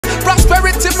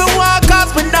prosperity me want,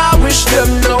 cause me now wish them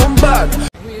no bad.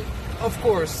 We, of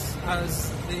course, as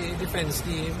the defense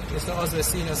team, Mr. Oswald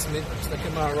Senior Smith, Mr.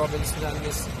 Kamara Robinson, and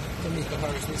Ms. Tamika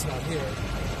Harris is not here.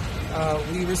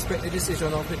 We respect the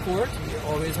decision of the court. We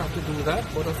always have to do that.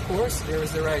 But of course, there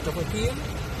is the right of appeal.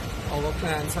 Our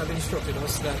plans have instructed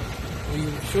us that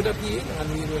we should appeal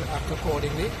and we will act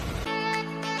accordingly.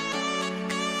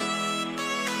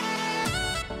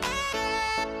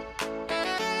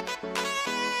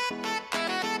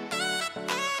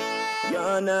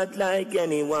 You're not like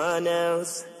anyone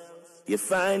else. You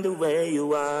find the way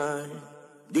you are.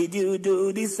 Did you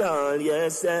do this all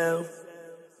yourself?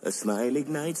 A smile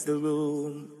ignites the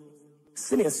room.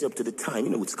 Sending us up to the time,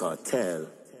 you know it's cartel.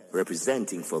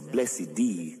 Representing for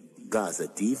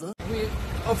Blessydgazadiva. We,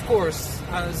 of course,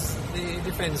 as the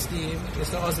defense team,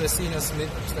 Mr. Oswald Senior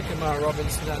Smith, Mr. Kamara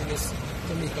Robinson, and Ms.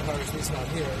 Tamika Harris is not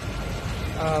here.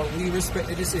 We respect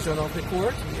the decision of the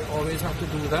court. We always have to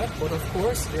do that. But of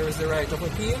course, there is the right of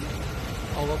appeal.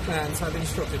 Our plans have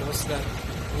instructed us that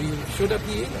we should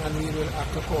appeal and we will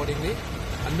act accordingly.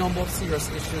 A number of serious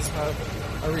issues have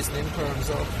arisen in terms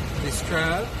of this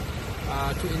trial,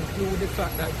 to include the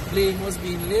fact that blame was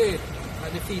being laid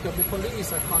at the feet of the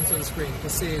police at Constant Spring to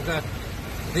say that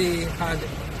they had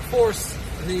forced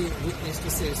the witness to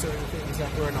say certain things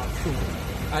that were not true.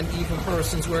 And even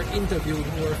persons were interviewed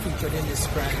who were featured in this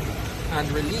crime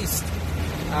and released.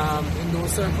 In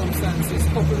those circumstances,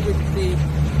 coupled with the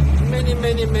many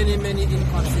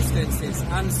inconsistencies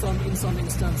and in some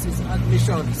instances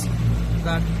admissions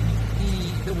that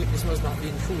the witness was not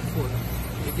being truthful,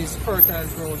 it is fertile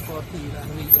ground for appeal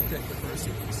and we intend to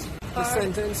pursue this. The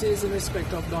sentences in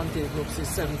respect of Dante Brooks is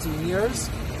 17 years,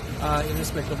 in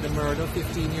respect of the murder,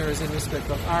 15 years in respect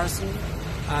of arson,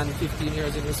 and 15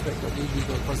 years in respect of the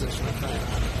illegal possession of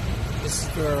firearms.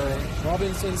 Mr.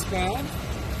 Robinson's plan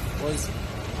was,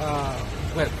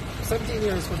 17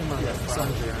 years for the murder. Yes,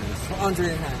 for Andre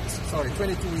Hands. Sorry,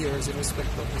 22 years in respect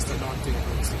of Mr. Dante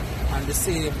Brooks, and the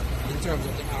same in terms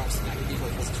of the arson and illegal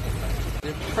possession of firearms.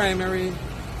 The primary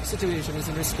situation is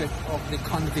in respect of the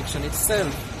conviction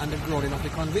itself and the grounding of the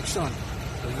conviction.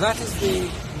 That is the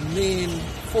main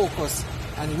focus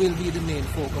and will be the main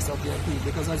focus of the appeal,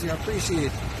 because as you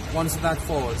appreciate, once that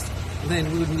falls, then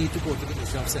we would need to go to the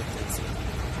issue of sentencing.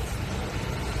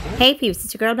 Hey peeps,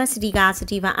 it's your girl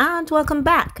Blessydgazadiva and welcome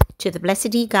back to the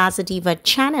Blessydgazadiva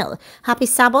channel. Happy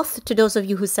Sabbath to those of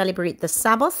you who celebrate the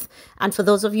Sabbath, and for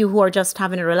those of you who are just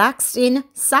having a relaxing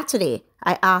Saturday,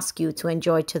 I ask you to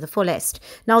enjoy to the fullest.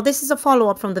 Now, this is a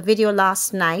follow-up from the video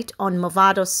last night on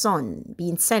Mavado's son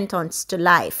being sentenced to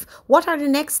life. What are the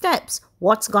next steps?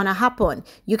 What's gonna happen?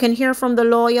 You can hear from the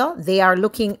lawyer. They are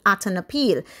looking at an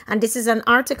appeal. And this is an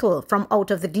article from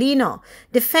Out of the Gleaner.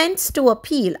 Defense to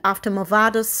appeal after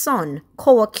Mavado's son,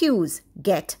 co-accused,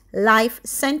 get life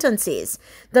sentences.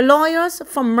 The lawyers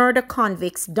for murder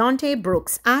convicts Dante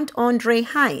Brooks and Andre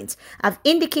Hines have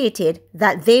indicated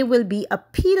that they will be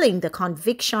appealing the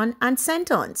conviction and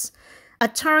sentence.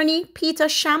 Attorney Peter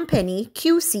Champagny,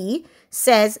 QC,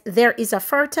 says there is a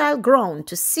fertile ground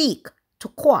to seek to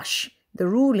quash the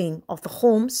ruling of the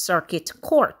Home Circuit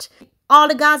Court. All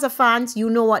the Gaza fans, you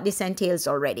know what this entails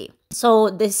already. So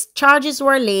these charges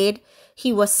were laid.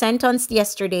 He was sentenced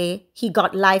yesterday. He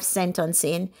got life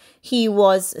sentencing. He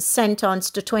was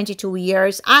sentenced to 22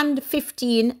 years and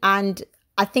 15 and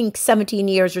I think 17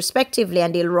 years respectively,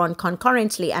 and they'll run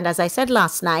concurrently. And as I said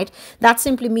last night, that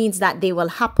simply means that they will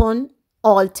happen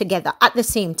all together at the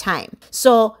same time.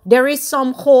 So there is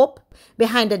some hope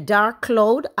behind a dark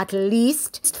cloud, at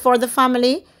least for the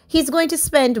family. He's going to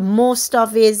spend most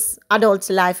of his adult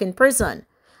life in prison,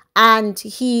 and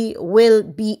he will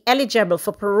be eligible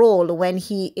for parole when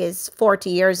he is 40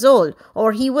 years old,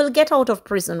 or he will get out of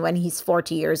prison when he's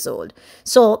 40 years old.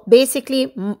 So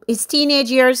basically, his teenage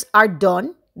years are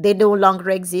done. They no longer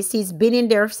exist. He's been in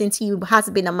there since he has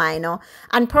been a minor.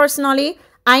 And personally,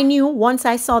 I knew once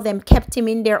I saw them kept him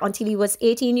in there until he was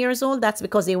 18 years old, that's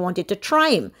because they wanted to try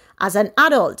him as an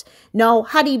adult. Now,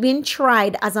 had he been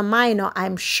tried as a minor,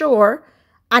 I'm sure,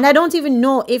 and I don't even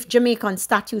know if Jamaican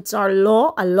statutes or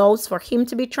law allows for him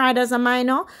to be tried as a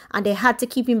minor, and they had to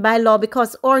keep him by law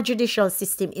because our judicial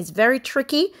system is very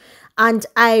tricky, and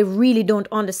I really don't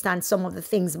understand some of the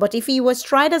things. But if he was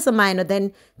tried as a minor,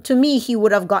 then to me, he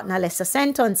would have gotten a lesser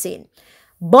sentencing.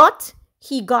 But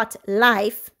he got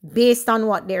life based on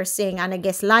what they're saying. And I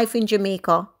guess life in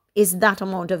Jamaica is that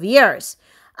amount of years.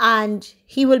 And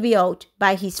he will be out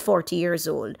by his 40 years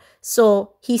old.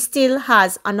 So he still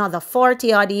has another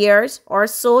 40 odd years or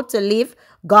so to live.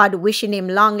 God wishing him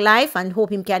long life and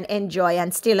hope him can enjoy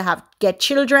and still get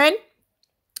children.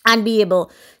 and be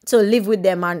able to live with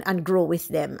them and grow with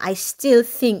them. I still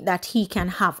think that he can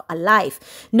have a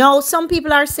life. Now, some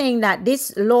people are saying that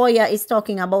this lawyer is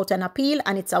talking about an appeal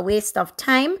and it's a waste of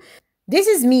time. This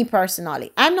is me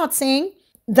personally. I'm not saying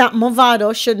that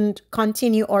Mavado shouldn't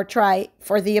continue or try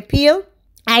for the appeal.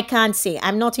 I can't say.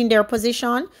 I'm not in their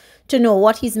position to know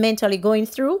what he's mentally going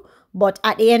through. But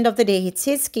at the end of the day, it's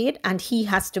his kid and he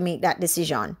has to make that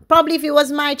decision. Probably if it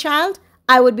was my child,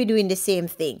 I would be doing the same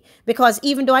thing. Because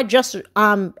even though I just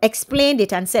explained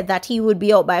it and said that he would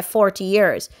be out by 40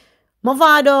 years,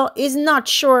 Mavado is not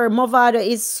sure. Mavado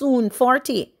is soon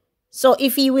 40. So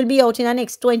if he will be out in the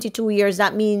next 22 years,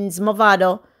 that means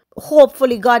Mavado,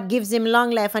 hopefully God gives him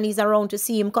long life and he's around to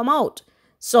see him come out.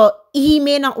 So he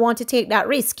may not want to take that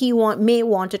risk. He may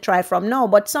want to try from now.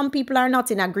 But some people are not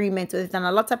in agreement with it. And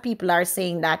a lot of people are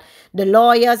saying that the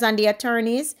lawyers and the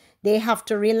attorneys, they have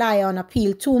to rely on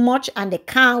appeal too much and they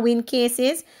can't win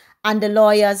cases. And the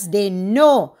lawyers, they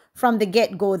know from the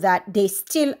get-go that they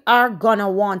still are gonna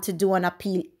want to do an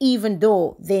appeal even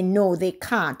though they know they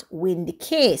can't win the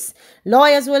case.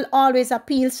 Lawyers will always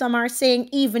appeal, some are saying,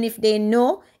 even if they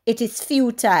know it is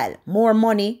futile. More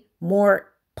money, more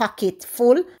pocket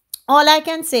full. All I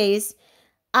can say is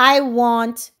I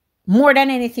want more than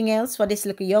anything else for this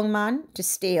little young man to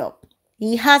stay up.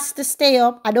 He has to stay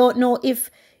up. I don't know if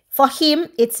for him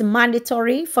it's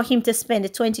mandatory for him to spend the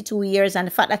 22 years, and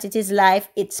the fact that it is life,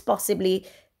 it's possibly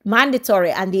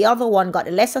mandatory. And the other one got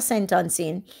a lesser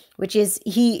sentencing, which is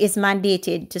he is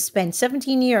mandated to spend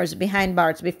 17 years behind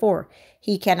bars before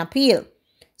he can appeal.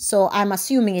 So I'm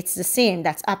assuming it's the same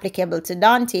that's applicable to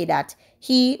Dante, that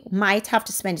he might have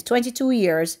to spend 22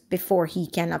 years before he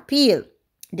can appeal.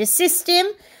 The system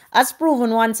has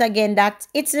proven once again that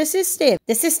it's the system.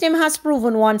 The system has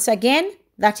proven once again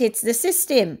that it's the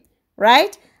system,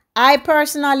 right? I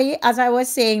personally, as I was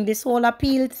saying, this whole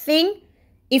appeal thing,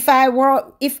 if I were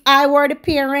the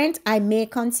parent, I may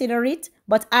consider it,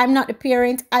 but I'm not the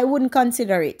parent, I wouldn't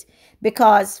consider it.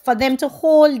 Because for them to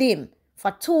hold him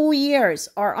for 2 years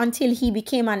or until he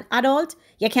became an adult,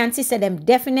 you can see them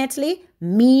definitely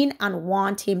mean and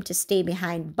want him to stay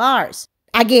behind bars.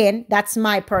 Again, that's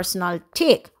my personal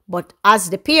take. But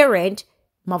as the parent,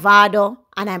 Mavado,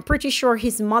 and I'm pretty sure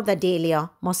his mother,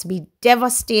 Delia, must be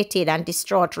devastated and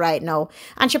distraught right now.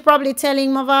 And she's probably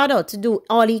telling Mavado to do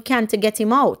all he can to get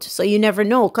him out. So you never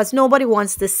know, because nobody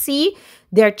wants to see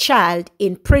their child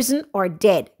in prison or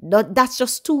dead. That's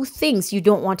just two things you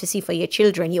don't want to see for your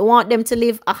children. You want them to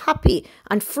live a happy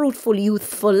and fruitful,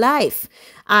 youthful life.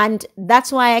 And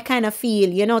that's why I kind of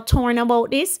feel, torn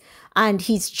about this. And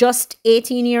he's just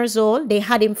 18 years old. They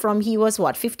had him from he was,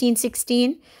 15,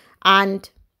 16? And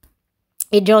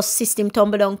it just system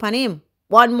tumble down upon him.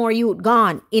 One more youth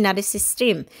gone in at the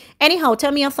system. Anyhow,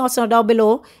 tell me your thoughts down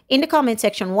below in the comment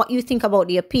section what you think about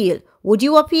the appeal. Would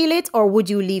you appeal it or would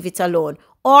you leave it alone?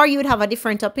 Or you would have a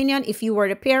different opinion if you were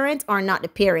the parent or not the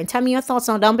parent. Tell me your thoughts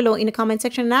down below in the comment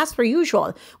section. And as per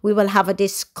usual, we will have a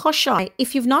discussion.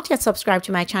 If you've not yet subscribed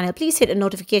to my channel, please hit the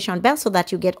notification bell so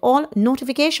that you get all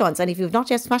notifications. And if you've not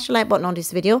yet smashed the like button on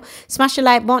this video, smash the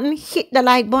like button, hit the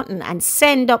like button, and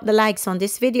send up the likes on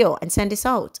this video and send this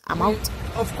out. I'm out.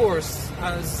 Of course,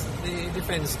 as the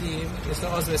defense team,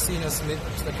 Mr. Oswald Senior Smith,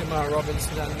 Mr. Kamara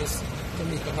Robinson, and Ms.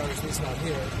 Tamika Harris, who is not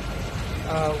here.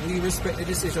 We respect the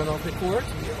decision of the court.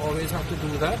 We always have to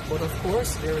do that. But of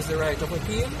course, there is the right of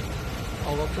appeal.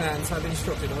 Our plans have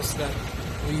instructed us that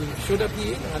we should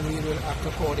appeal and we will act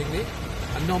accordingly.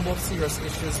 A number of serious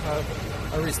issues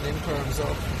have arisen in terms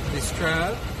of this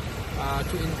trial,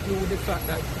 to include the fact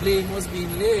that blame was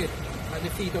being laid at the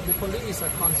feet of the police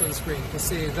at Constant Spring to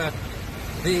say that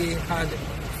they had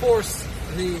forced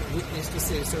the witness to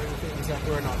say certain things that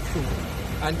were not true.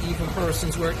 And even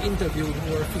persons were interviewed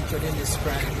who were featured in this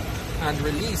crime and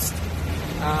released.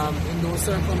 In those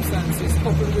circumstances,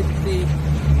 coupled with the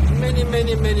many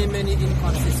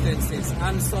inconsistencies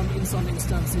and in some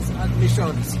instances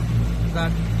admissions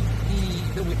that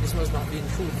the witness was not being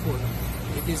truthful,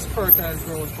 it is fertile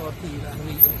ground for appeal and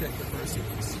we intend to pursue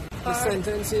this. The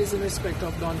sentences in respect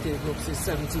of Dante Brooks is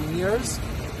 17 years,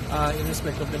 in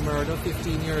respect of the murder,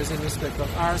 15 years in respect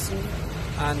of arson,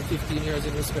 and 15 years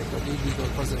in respect of the illegal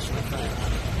possession of firearms.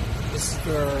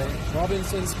 Mr.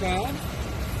 Robinson's plan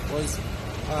was,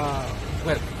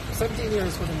 17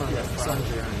 years for the murder.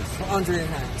 Yes, for Andre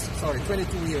Hanks. Sorry,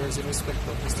 22 years in respect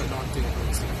of Mr. Dante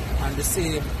Brooks. And the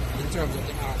same in terms of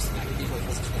the arson and illegal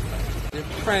possession of firearms. The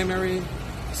primary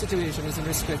situation is in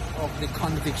respect of the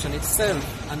conviction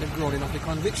itself and the grounding of the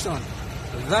conviction.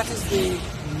 That is the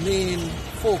main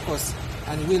focus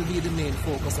and will be the main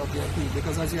focus of the appeal,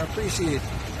 because as you appreciate,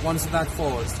 once that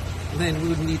falls, then we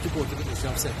would need to go to the issue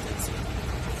of sentencing.